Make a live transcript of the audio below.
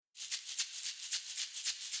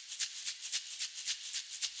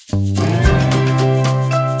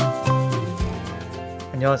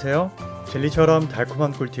안녕하세요. 젤리처럼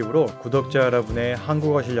달콤한 꿀팁으로 구독자 여러분의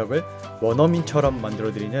한국어 실력을 원어민처럼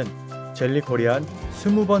만들어드리는 젤리 코리안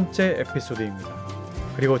 20번째 에피소드입니다.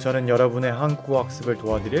 그리고 저는 여러분의 한국어 학습을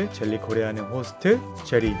도와드릴 젤리 코리안의 호스트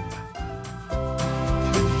젤리입니다.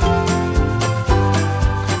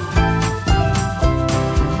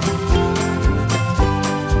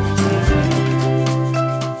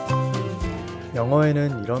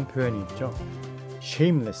 영어에는 이런 표현이 있죠.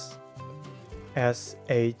 shameless, shameless.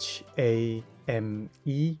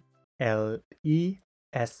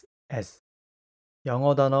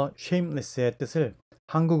 영어 단어 shameless의 뜻을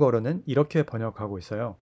한국어로는 이렇게 번역하고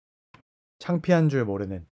있어요. 창피한 줄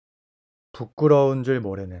모르는, 부끄러운 줄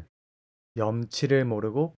모르는, 염치를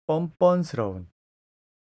모르고 뻔뻔스러운.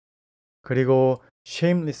 그리고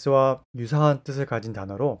shameless와 유사한 뜻을 가진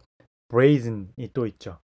단어로 brazen이 또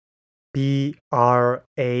있죠. brazen.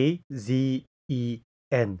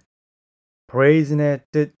 brazen의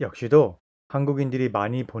뜻 역시도 한국인들이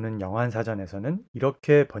많이 보는 영한사전에서는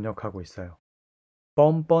이렇게 번역하고 있어요.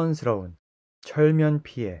 뻔뻔스러운,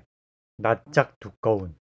 철면피해, 낯짝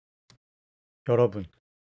두꺼운. 여러분,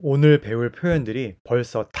 오늘 배울 표현들이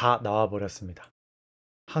벌써 다 나와버렸습니다.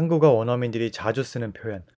 한국어 원어민들이 자주 쓰는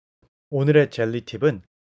표현. 오늘의 젤리팁은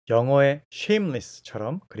영어의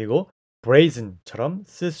shameless처럼 그리고 brazen처럼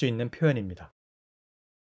쓸 수 있는 표현입니다.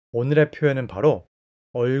 오늘의 표현은 바로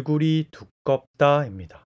얼굴이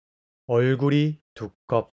두껍다입니다. 얼굴이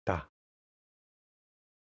두껍다.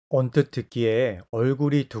 언뜻 듣기에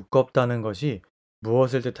얼굴이 두껍다는 것이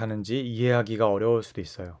무엇을 뜻하는지 이해하기가 어려울 수도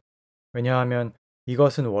있어요. 왜냐하면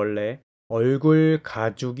이것은 원래 얼굴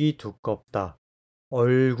가죽이 두껍다,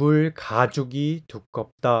 얼굴 가죽이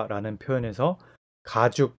두껍다라는 표현에서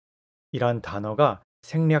가죽이란 단어가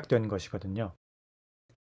생략된 것이거든요.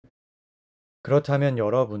 그렇다면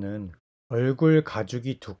여러분은 얼굴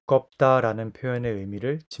가죽이 두껍다라는 표현의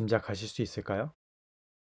의미를 짐작하실 수 있을까요?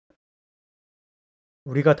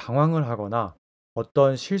 우리가 당황을 하거나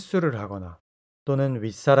어떤 실수를 하거나 또는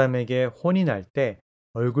윗사람에게 혼이 날 때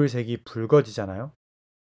얼굴색이 붉어지잖아요.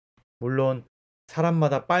 물론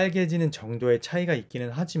사람마다 빨개지는 정도의 차이가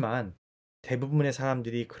있기는 하지만 대부분의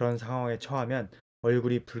사람들이 그런 상황에 처하면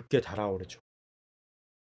얼굴이 붉게 달아오르죠.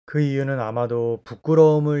 그 이유는 아마도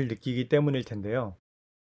부끄러움을 느끼기 때문일 텐데요.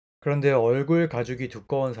 그런데 얼굴 가죽이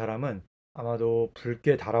두꺼운 사람은 아마도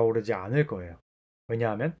붉게 달아오르지 않을 거예요.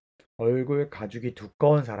 왜냐하면 얼굴 가죽이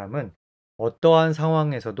두꺼운 사람은 어떠한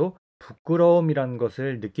상황에서도 부끄러움이란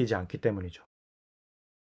것을 느끼지 않기 때문이죠.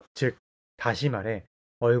 즉, 다시 말해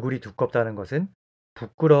얼굴이 두껍다는 것은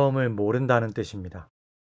부끄러움을 모른다는 뜻입니다.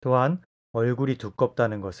 또한 얼굴이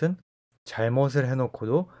두껍다는 것은 잘못을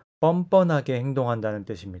해놓고도 뻔뻔하게 행동한다는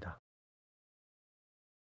뜻입니다.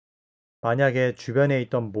 만약에 주변에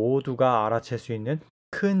있던 모두가 알아챌 수 있는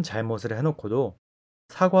큰 잘못을 해놓고도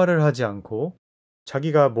사과를 하지 않고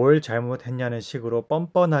자기가 뭘 잘못했냐는 식으로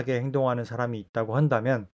뻔뻔하게 행동하는 사람이 있다고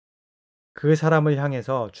한다면 그 사람을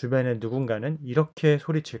향해서 주변의 누군가는 이렇게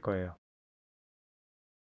소리칠 거예요.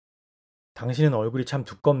 당신은 얼굴이 참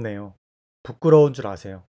두껍네요. 부끄러운 줄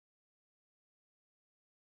아세요.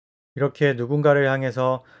 이렇게 누군가를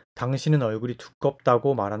향해서 당신은 얼굴이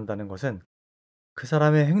두껍다고 말한다는 것은 그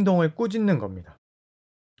사람의 행동을 꾸짖는 겁니다.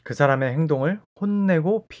 그 사람의 행동을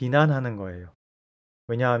혼내고 비난하는 거예요.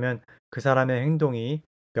 왜냐하면 그 사람의 행동이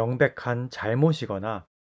명백한 잘못이거나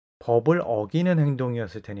법을 어기는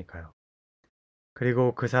행동이었을 테니까요.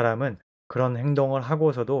 그리고 그 사람은 그런 행동을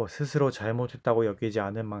하고서도 스스로 잘못했다고 여기지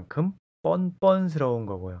않을 만큼 뻔뻔스러운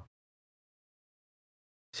거고요.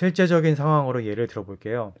 실제적인 상황으로 예를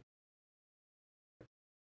들어볼게요.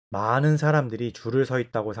 많은 사람들이 줄을 서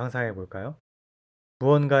있다고 상상해 볼까요?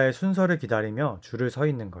 무언가의 순서를 기다리며 줄을 서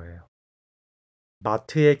있는 거예요.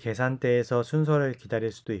 마트의 계산대에서 순서를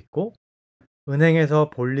기다릴 수도 있고, 은행에서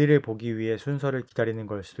볼일을 보기 위해 순서를 기다리는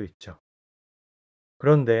걸 수도 있죠.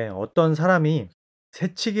 그런데 어떤 사람이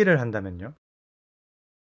새치기를 한다면요?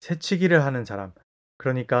 새치기를 하는 사람,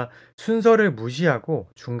 그러니까 순서를 무시하고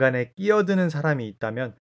중간에 끼어드는 사람이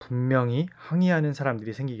있다면 분명히 항의하는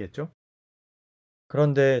사람들이 생기겠죠?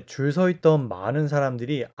 그런데 줄 서 있던 많은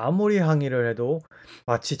사람들이 아무리 항의를 해도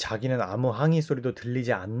마치 자기는 아무 항의 소리도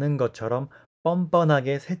들리지 않는 것처럼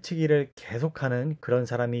뻔뻔하게 새치기를 계속하는 그런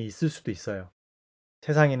사람이 있을 수도 있어요.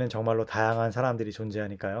 세상에는 정말로 다양한 사람들이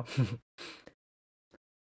존재하니까요.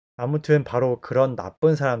 아무튼 바로 그런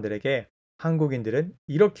나쁜 사람들에게 한국인들은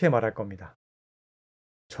이렇게 말할 겁니다.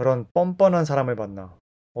 저런 뻔뻔한 사람을 봤나?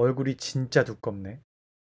 얼굴이 진짜 두껍네.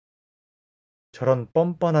 저런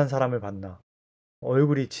뻔뻔한 사람을 봤나?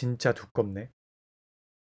 얼굴이 진짜 두껍네.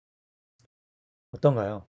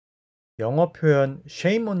 어떤가요? 영어 표현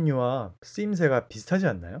shame on you와 쓰임새가 비슷하지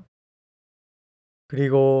않나요?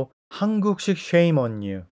 그리고 한국식 shame on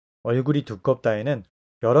you, 얼굴이 두껍다에는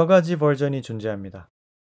여러 가지 버전이 존재합니다.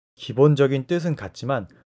 기본적인 뜻은 같지만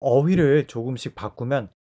어휘를 조금씩 바꾸면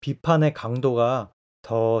비판의 강도가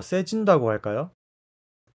더 세진다고 할까요?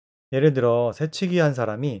 예를 들어 새치기 한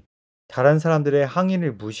사람이 다른 사람들의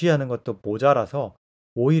항의를 무시하는 것도 모자라서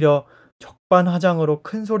오히려 적반하장으로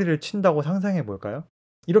큰 소리를 친다고 상상해 볼까요?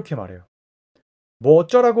 이렇게 말해요. 뭐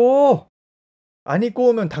어쩌라고! 안 입고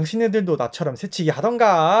오면 당신네들도 나처럼 새치기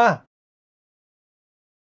하던가!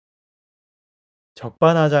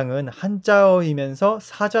 적반하장은 한자어이면서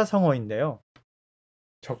사자성어인데요.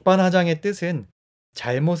 적반하장의 뜻은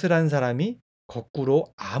잘못을 한 사람이 거꾸로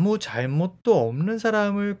아무 잘못도 없는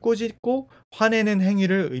사람을 꾸짖고 화내는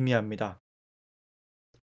행위를 의미합니다.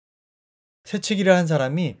 새치기를 한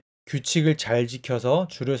사람이 규칙을 잘 지켜서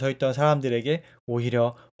줄을 서 있던 사람들에게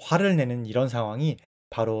오히려 화를 내는 이런 상황이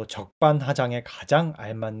바로 적반하장에 가장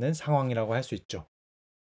알맞는 상황이라고 할 수 있죠.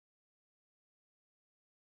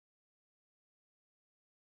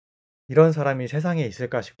 이런 사람이 세상에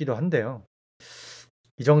있을까 싶기도 한데요.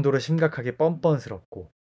 이 정도로 심각하게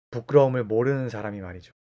뻔뻔스럽고 부끄러움을 모르는 사람이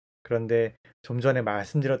말이죠. 그런데 좀 전에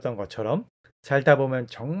말씀드렸던 것처럼 살다 보면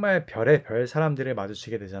정말 별의 별 사람들을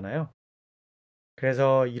마주치게 되잖아요.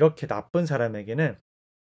 그래서 이렇게 나쁜 사람에게는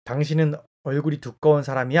당신은 얼굴이 두꺼운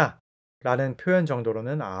사람이야 라는 표현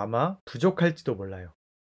정도로는 아마 부족할지도 몰라요.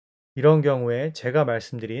 이런 경우에 제가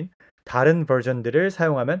말씀드린 다른 버전들을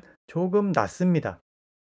사용하면 조금 낫습니다.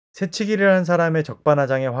 새치기를 한 사람의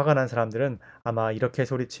적반하장에 화가 난 사람들은 아마 이렇게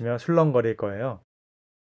소리치며 술렁거릴 거예요.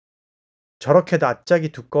 저렇게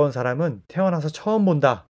낯짝이 두꺼운 사람은 태어나서 처음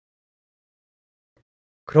본다.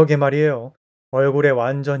 그러게 말이에요. 얼굴에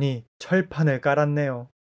완전히 철판을 깔았네요.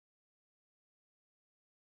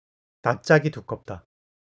 낯짝이 두껍다.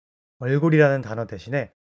 얼굴이라는 단어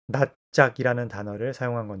대신에 낯짝이라는 단어를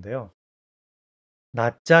사용한 건데요.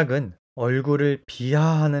 낯짝은 얼굴을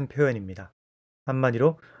비하하는 표현입니다.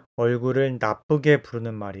 한마디로 얼굴을 나쁘게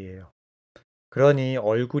부르는 말이에요. 그러니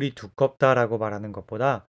얼굴이 두껍다라고 말하는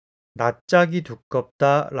것보다 낯짝이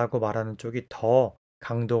두껍다라고 말하는 쪽이 더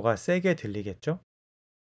강도가 세게 들리겠죠?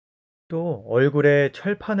 또 얼굴에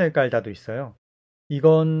철판을 깔다도 있어요.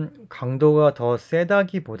 이건 강도가 더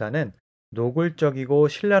세다기보다는 노골적이고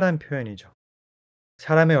신랄한 표현이죠.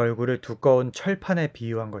 사람의 얼굴을 두꺼운 철판에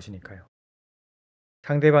비유한 것이니까요.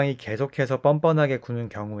 상대방이 계속해서 뻔뻔하게 구는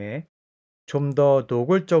경우에 좀 더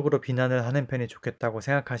노골적으로 비난을 하는 편이 좋겠다고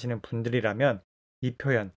생각하시는 분들이라면 이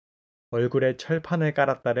표현, 얼굴에 철판을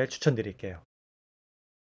깔았다를 추천드릴게요.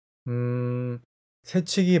 음,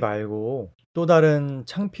 새치기 말고 또 다른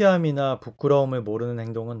창피함이나 부끄러움을 모르는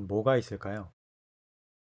행동은 뭐가 있을까요?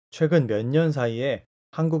 최근 몇 년 사이에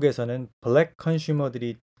한국에서는 블랙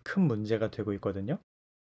컨슈머들이 큰 문제가 되고 있거든요.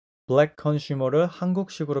 블랙 컨슈머를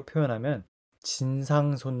한국식으로 표현하면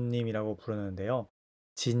진상손님이라고 부르는데요.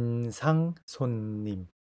 진상손님.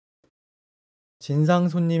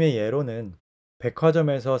 진상손님의 예로는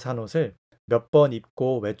백화점에서 산 옷을 몇 번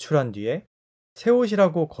입고 외출한 뒤에 새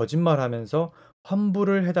옷이라고 거짓말하면서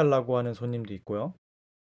환불을 해달라고 하는 손님도 있고요.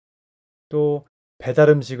 또 배달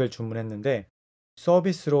음식을 주문했는데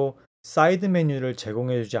서비스로 사이드 메뉴를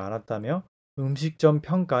제공해주지 않았다며 음식점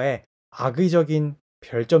평가에 악의적인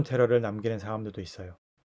별점 테러를 남기는 사람들도 있어요.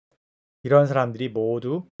 이런 사람들이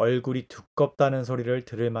모두 얼굴이 두껍다는 소리를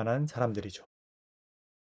들을 만한 사람들이죠.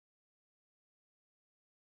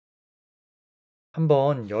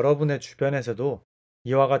 한번 여러분의 주변에서도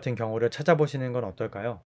이와 같은 경우를 찾아보시는 건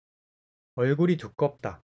어떨까요? 얼굴이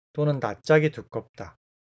두껍다 또는 낯짝이 두껍다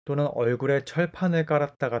또는 얼굴에 철판을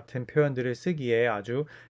깔았다 같은 표현들을 쓰기에 아주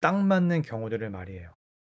딱 맞는 경우들을 말이에요.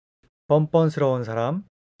 뻔뻔스러운 사람,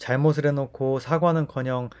 잘못을 해놓고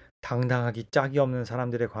사과는커녕 당당하기 짝이 없는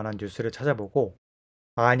사람들에 관한 뉴스를 찾아보고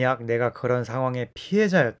만약 내가 그런 상황의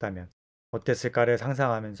피해자였다면 어땠을까를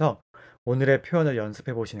상상하면서 오늘의 표현을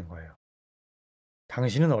연습해 보시는 거예요.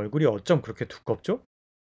 당신은 얼굴이 어쩜 그렇게 두껍죠?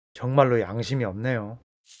 정말로 양심이 없네요.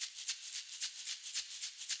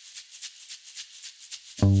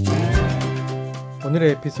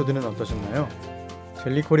 오늘의 에피소드는 어떠셨나요?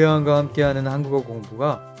 젤리코리안과 함께하는 한국어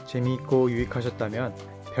공부가 재미있고 유익하셨다면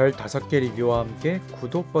별 5개 리뷰와 함께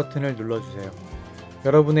구독 버튼을 눌러주세요.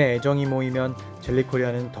 여러분의 애정이 모이면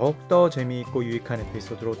젤리코리안은 더욱더 재미있고 유익한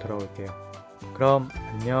에피소드로 돌아올게요. 그럼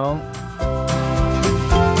안녕.